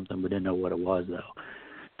heard something. We didn't know what it was though.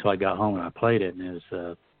 Until I got home and I played it, and it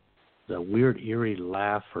was a weird, eerie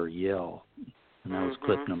laugh or yell, and that was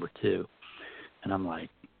clip number 2. And I'm like,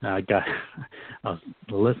 I was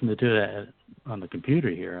listening to that on the computer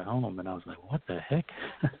here at home, and I was like, what the heck?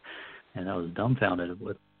 And I was dumbfounded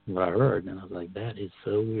with what I heard, and I was like, that is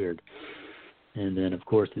so weird. And then, of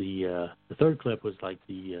course, the third clip was like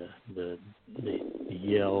the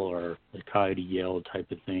yell or the coyote yell type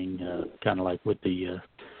of thing, kind of like what the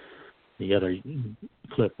other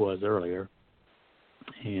clip was earlier.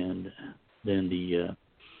 And then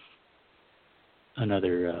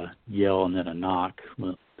another yell and then a knock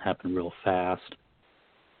happened real fast.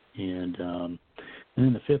 And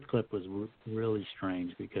then the fifth clip was really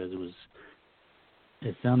strange because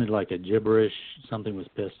it sounded like a gibberish. Something was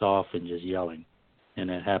pissed off and just yelling. And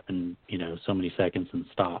it happened, so many seconds and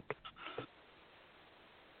stopped.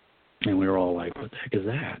 And we were all like, what the heck is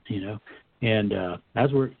that, you know? And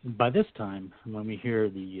by this time, when we hear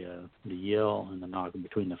the yell and the knock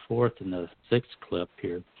between the fourth and the sixth clip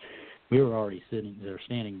here, we were already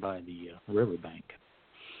standing by the riverbank.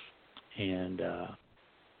 And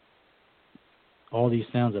all these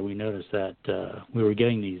sounds that we noticed that we were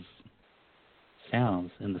getting these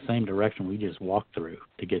sounds in the same direction we just walked through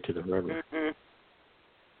to get to the river.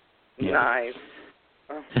 Mm-hmm. Yeah. Nice.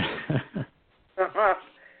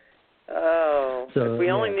 Oh, so, if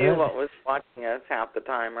we only knew what was watching us half the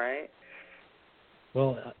time, right?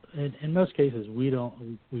 Well, in most cases, we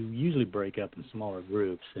usually break up in smaller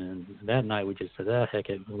groups, and that night we just said, heck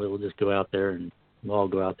it, we'll just go out there, and we'll all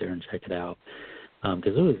go out there and check it out.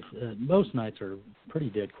 Because it was most nights are pretty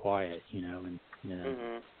dead quiet, you know, and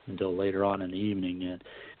until later on in the evening, and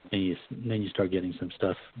then you start getting some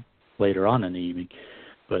stuff later on in the evening.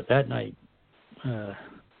 But that night,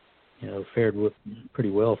 fared pretty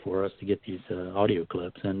well for us to get these audio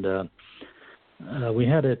clips, and we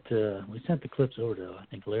had it. We sent the clips over to I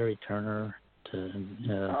think Larry Turner to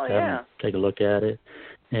have him take a look at it,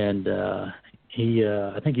 and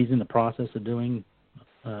I think he's in the process of doing.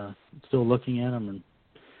 Still looking at them and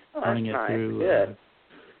running it through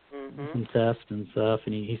some tests and stuff.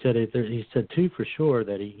 And he said he said too for sure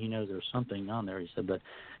that he knows there's something on there. He said, but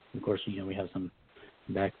of course we have some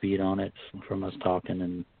backbeat on it from us talking,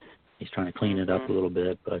 and he's trying to clean it up a little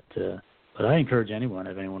bit. But I encourage anyone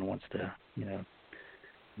if anyone wants to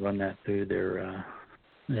run that through their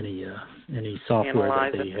any software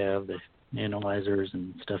that they have, the analyzers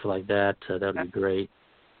and stuff like that. That'd be great.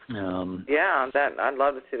 I'd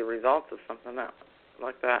love to see the results of something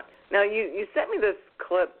like that. Now, you sent me this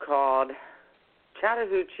clip called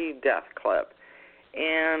Chattahoochee Death Clip,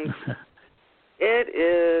 and it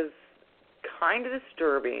is kind of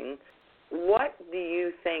disturbing. What do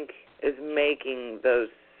you think is making those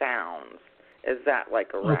sounds? Is that like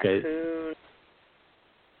a raccoon?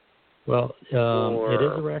 Well, it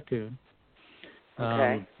is a raccoon.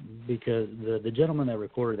 Okay. Because the gentleman that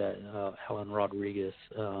recorded that, Alan Rodriguez,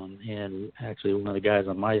 and actually one of the guys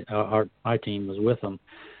on my team was with him.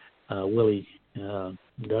 Willie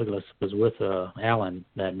Douglas was with Alan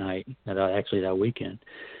that night, that weekend.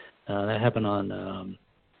 That happened on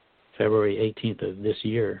February 18th of this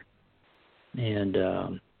year, and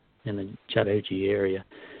in the Chattahoochee area.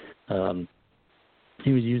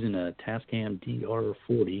 He was using a Tascam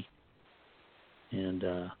DR40 and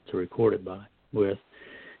to record it with,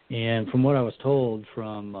 and from what I was told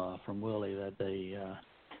from Willie, that they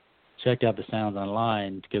checked out the sounds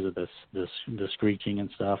online because of the screeching and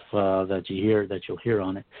stuff that you'll hear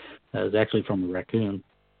on it. It was actually from a raccoon.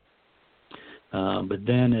 But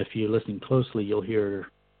then if you listen closely, you'll hear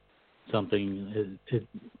something.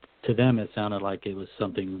 To them, it sounded like it was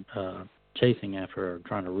something chasing after or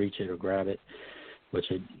trying to reach it or grab it, which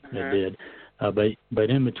it did. But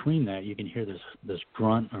in between that, you can hear this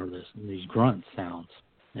grunt or these grunt sounds.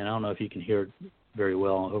 And I don't know if you can hear it very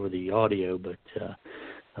well over the audio, but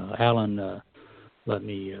Alan let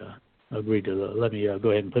me agree to let me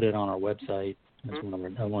go ahead and put it on our website. It's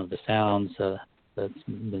one of the sounds that's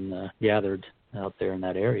been gathered out there in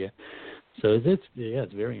that area. So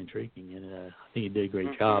it's very intriguing, and I think he did a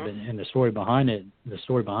great job. And the story behind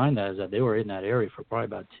that is that they were in that area for probably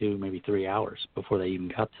about 2, maybe 3 hours before they even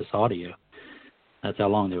got this audio. That's how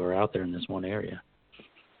long they were out there in this one area.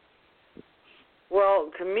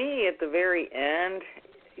 Well, to me, at the very end,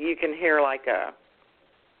 you can hear like a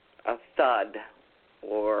thud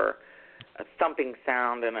or a thumping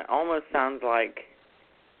sound, and it almost sounds like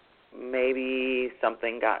maybe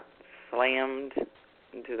something got slammed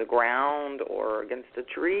into the ground or against a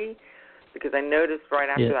tree, because I noticed right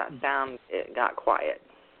after that sound, it got quiet.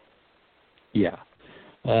 Yeah.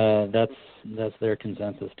 That's their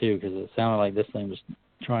consensus too, because it sounded like this thing was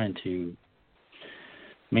trying to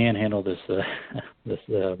manhandle this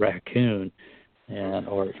raccoon, and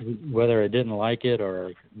or whether it didn't like it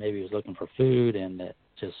or maybe it was looking for food, and it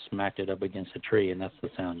just smacked it up against a tree, and that's the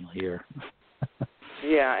sound you'll hear.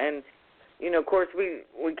 Yeah, and of course we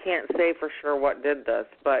can't say for sure what did this,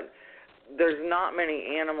 but there's not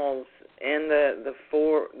many animals in the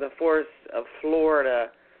forests of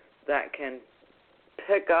Florida that can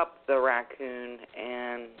pick up the raccoon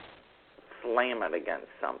and slam it against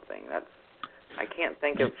something. I can't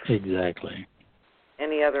think of exactly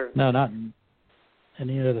any other. No, not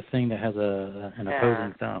any other thing that has an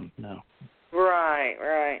opposing thumb. No.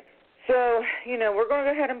 Right. So we're going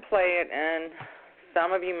to go ahead and play it, and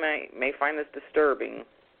some of you may find this disturbing,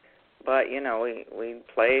 but we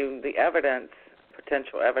play the evidence,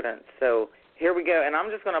 potential evidence. So here we go, and I'm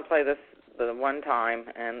just going to play this the one time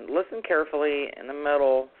and listen carefully in the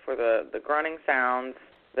middle for the grunting sounds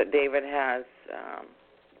that David has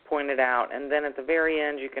pointed out. And then at the very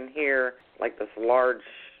end, you can hear like this large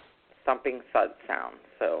thumping thud sound.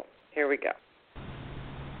 So here we go.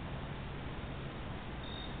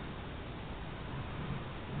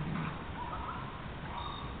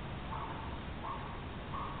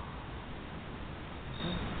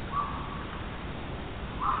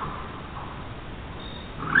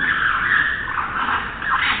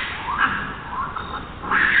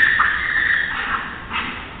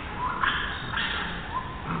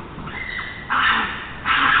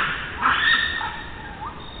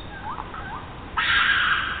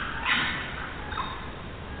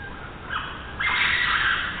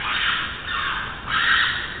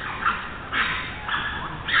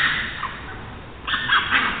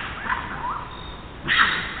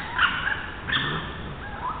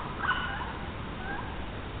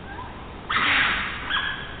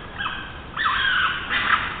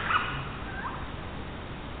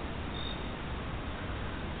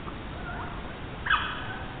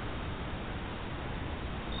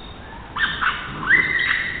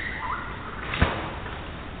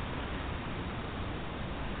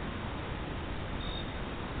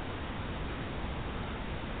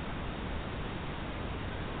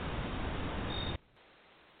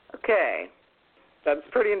 Okay, that's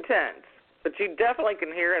pretty intense, but you definitely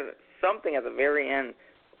can hear something at the very end.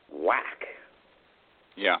 Whack.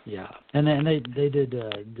 Yeah. Yeah, and they did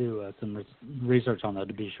do some research on that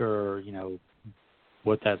to be sure,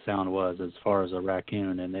 what that sound was as far as a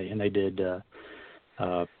raccoon, and they did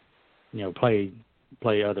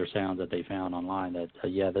play other sounds that they found online that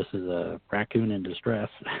this is a raccoon in distress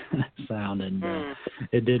sound, and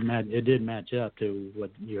it did match up to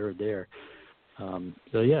what you heard there.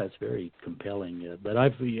 So yeah, it's very compelling. But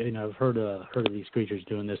I've heard of these creatures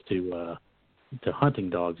doing this to hunting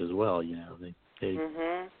dogs as well. They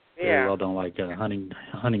very well don't like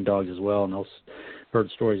hunting dogs as well, and I've heard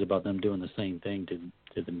stories about them doing the same thing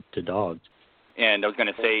to dogs. And I was going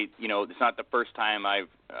to say, it's not the first time I've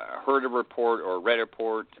heard a report or read a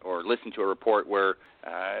report or listened to a report where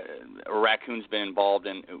a raccoon's been involved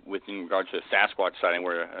in regards to a Sasquatch sighting,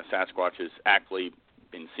 where a Sasquatch has actually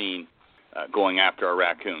been seen going after a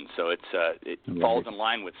raccoon. So it falls in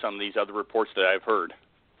line with some of these other reports that I've heard.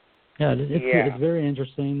 Yeah, it's very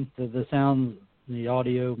interesting. The sound, the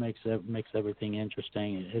audio makes everything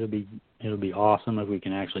interesting. It'll be awesome if we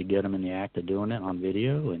can actually get them in the act of doing it on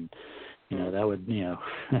video, and that would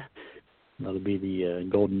that'll be the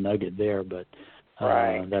golden nugget there. But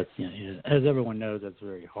that's as everyone knows, that's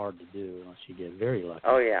very hard to do unless you get very lucky.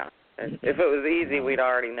 Oh yeah, if it was easy, we'd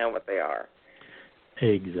already know what they are.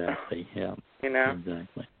 Exactly. Yeah.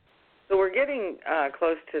 Exactly. So we're getting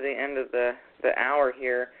close to the end of the hour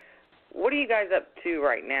here. What are you guys up to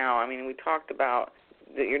right now? I mean, we talked about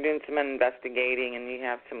that you're doing some investigating and you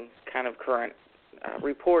have some kind of current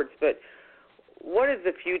reports, but what is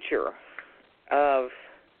the future of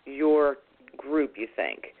your group, you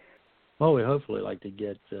think? Well, we hopefully like to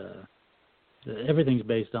get everything's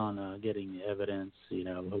based on getting evidence.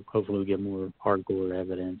 Hopefully we get more hardcore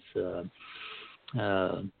evidence,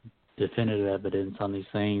 definitive evidence on these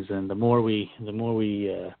things, and the more we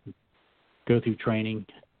go through training,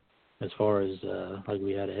 as far as like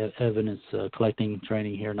we had evidence collecting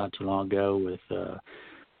training here not too long ago with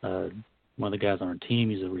one of the guys on our team.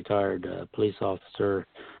 He's a retired police officer.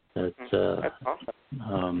 That's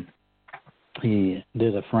awesome. He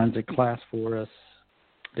did a forensic class for us.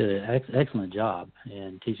 Did an excellent job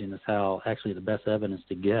in teaching us how actually the best evidence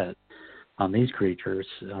to get on these creatures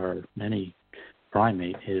or any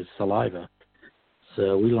primate is saliva.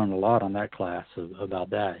 So we learned a lot on that class about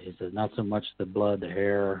that. He said not so much the blood, the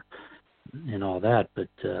hair, and all that, but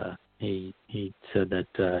he said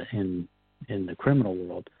that in the criminal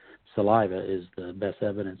world, saliva is the best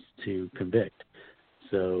evidence to convict.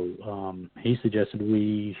 So he suggested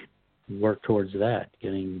we work towards that,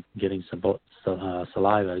 getting some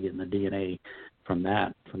saliva, getting the DNA from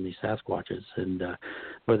these Sasquatches, and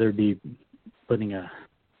whether it be putting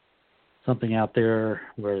something out there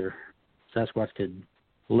where Sasquatch could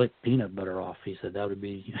lick peanut butter off. He said that would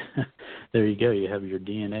be there you go. You have your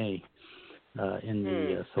DNA in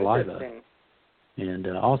the saliva, and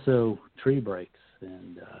also tree breaks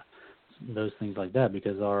and those things like that,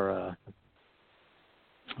 because our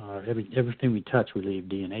everything we touch, we leave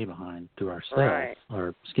DNA behind through our cells,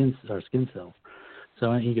 our skin cells.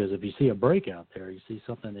 So he goes, if you see a break out there, you see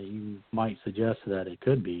something that you might suggest that it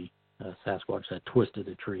could be a Sasquatch that twisted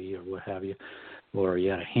a tree or what have you, or you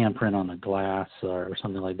had a handprint on the glass or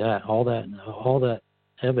something like that. All that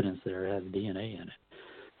evidence there has DNA in it.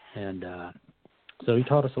 And so he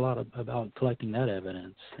taught us a lot about collecting that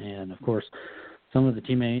evidence. And, of course, some of the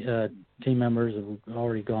team members have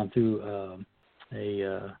already gone through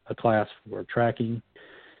a class for tracking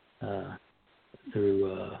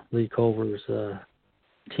through Lee Culver's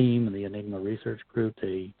team and the Enigma Research Group.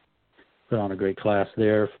 They put on a great class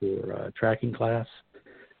there for tracking class.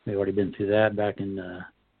 They've already been through that back in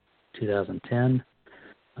 2010.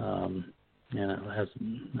 And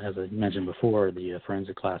as I mentioned before, the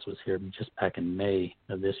forensic class was here just back in May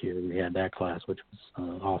of this year. We had that class, which was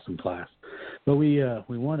an awesome class. But we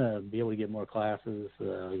want to be able to get more classes,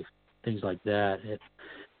 things like that,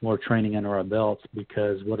 more training under our belts,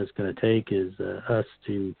 because what it's going to take is us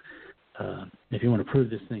to, if you want to prove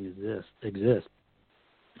this thing exists,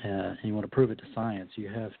 and you want to prove it to science, you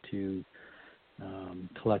have to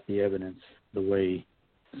collect the evidence the way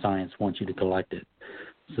science wants you to collect it.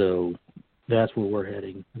 So that's where we're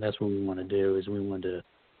heading. That's what we want to do, is we want to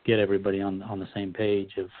get everybody on the same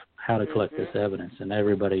page of how to collect this evidence, and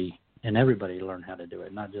everybody learn how to do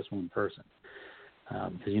it, not just one person,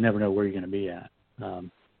 because you never know where you're going to be at.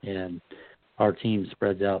 And our team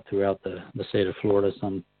spreads out throughout the state of Florida,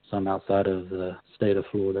 some outside of the state of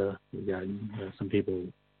Florida. We've got some people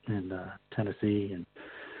in Tennessee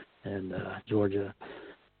and Georgia,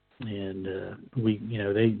 and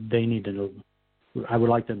they need to know. I would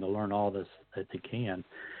like them to learn all this that they can,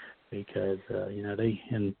 because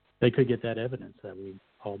they could get that evidence that we've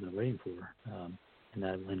all been waiting for in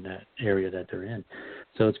that area that they're in.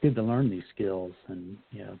 So it's good to learn these skills, and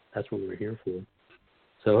that's what we're here for.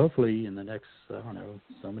 So hopefully in the next, so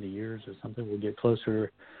many years or something, we'll get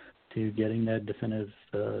closer to getting that definitive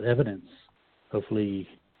evidence. Hopefully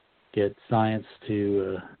get science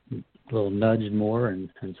to a little nudge more and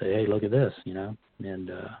say, hey, look at this, and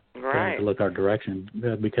right. to look our direction.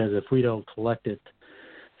 Because if we don't collect it,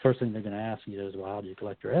 first thing they're going to ask you is, well, how do you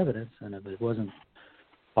collect your evidence? And if it wasn't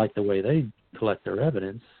like the way they collect their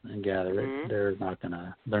evidence and gather it, they're not going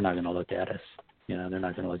to look at us. They're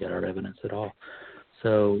not going to look at our evidence at all.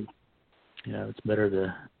 So, it's better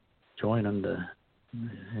to join them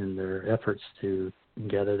in their efforts to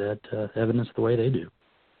gather that evidence the way they do.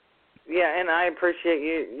 Yeah, and I appreciate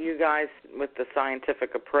you guys with the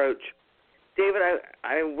scientific approach. David,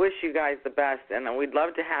 I wish you guys the best, and we'd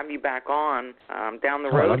love to have you back on down the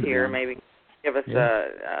road here. Maybe give us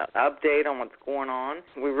a update on what's going on.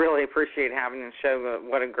 We really appreciate having you on the show.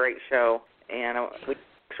 What a great show. And with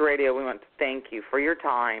Radio, we want to thank you for your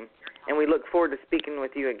time, and we look forward to speaking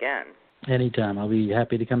with you again. Anytime. I'll be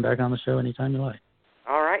happy to come back on the show anytime you like.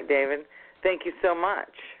 All right, David. Thank you so much.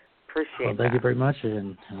 Appreciate Thank you very much,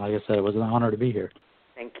 and like I said, it was an honor to be here.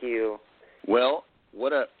 Thank you. Well,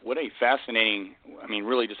 what a fascinating,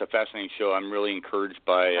 really just a fascinating show. I'm really encouraged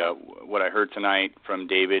by what I heard tonight from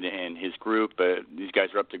David and his group. These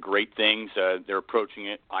guys are up to great things. They're approaching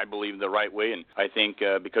it, I believe, the right way, and I think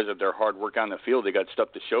because of their hard work on the field, they got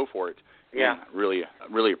stuff to show for it. Yeah. Really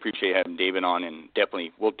appreciate having David on, and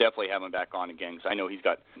we'll definitely have him back on again, because I know he's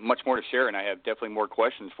got much more to share, and I have definitely more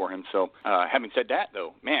questions for him. So having said that,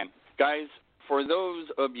 though, guys, for those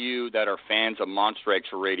of you that are fans of Monster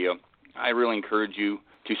X Radio, I really encourage you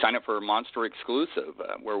to sign up for a Monster Exclusive,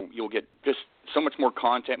 where you'll get just so much more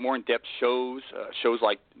content, more in-depth shows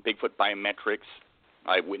like Bigfoot Biometrics,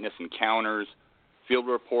 Eyewitness Encounters, Field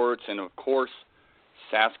Reports, and, of course,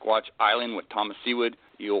 Sasquatch Island with Thomas Seawood.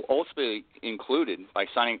 You'll also be included, by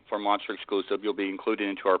signing for Monster Exclusive, you'll be included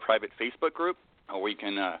into our private Facebook group, where you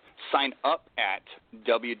can sign up at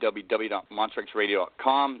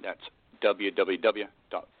www.monsterxradio.com. That's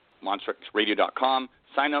www.monsterxradio.com.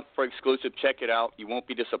 Sign up for exclusive. Check it out. You won't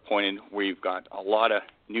be disappointed. We've got a lot of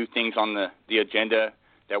new things on the agenda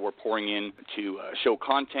that we're pouring in to show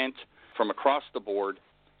content from across the board.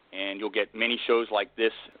 And you'll get many shows like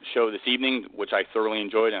this show this evening, which I thoroughly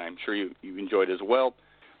enjoyed, and I'm sure you enjoyed as well.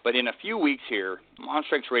 But in a few weeks here,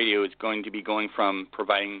 Monster X Radio is going to be going from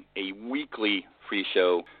providing a weekly free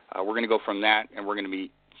show. We're going to go from that, and we're going to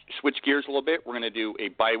switch gears a little bit. We're going to do a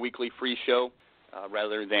bi-weekly free show,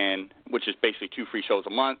 which is basically 2 free shows a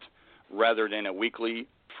month, rather than a weekly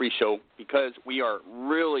free show, because we are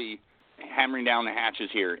really hammering down the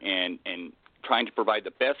hatches here and trying to provide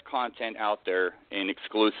the best content out there in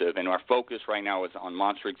exclusive, and our focus right now is on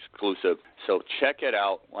Monster Exclusive. So check it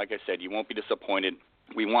out. Like I said, you won't be disappointed.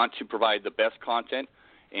 We want to provide the best content,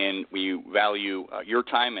 and we value your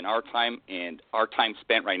time and our time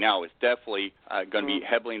spent right now is definitely going to be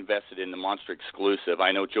heavily invested in the Monster Exclusive.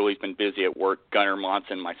 I know Julie's been busy at work. Gunnar,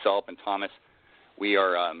 Monson, myself, and Thomas, we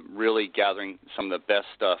are really gathering some of the best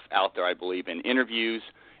stuff out there, I believe, in interviews,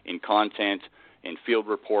 in content, and field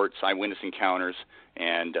reports, eyewitness encounters,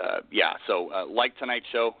 and like tonight's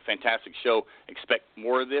show, fantastic show. Expect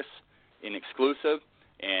more of this in exclusive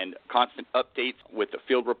and constant updates with the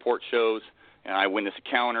field report shows and eyewitness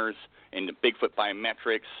encounters and the Bigfoot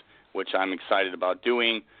biometrics, which I'm excited about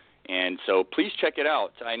doing. And so please check it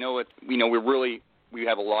out. I know we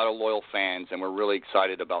have a lot of loyal fans, and we're really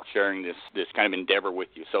excited about sharing this kind of endeavor with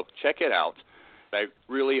you. So check it out. I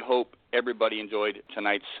really hope everybody enjoyed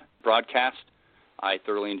tonight's broadcast. I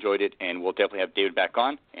thoroughly enjoyed it, and we'll definitely have David back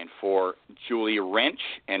on. And for Julie Wrench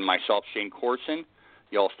and myself, Shane Corson,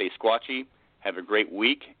 y'all stay squatchy. Have a great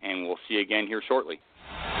week, and we'll see you again here shortly.